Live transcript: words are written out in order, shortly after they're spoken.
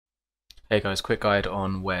Hey guys, quick guide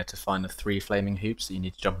on where to find the 3 flaming hoops that you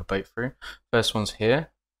need to jump a boat through. First one's here,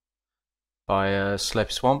 by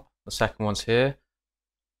Slopey Swamp. The second one's here,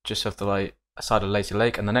 just off the side of Lazy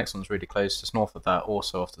Lake, and the next one's really close, just north of that,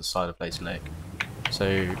 also off to the side of Lazy Lake.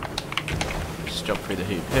 So, just jump through the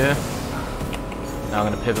hoop here. Now I'm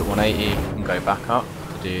going to pivot 180 and go back up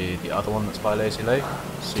to do the other one that's by Lazy Lake.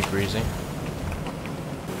 Super easy.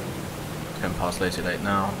 Going past Lazy Lake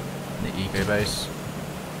now, and the Ego base.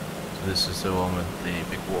 So this is the one with the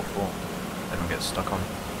big waterfall everyone gets stuck on.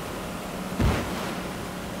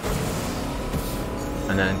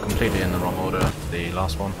 And then completely in the wrong order, the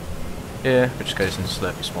last one here, which goes into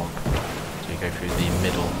Slurpy Swamp. So you go through the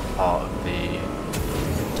middle part of the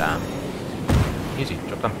dam. Easy,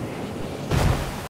 job done.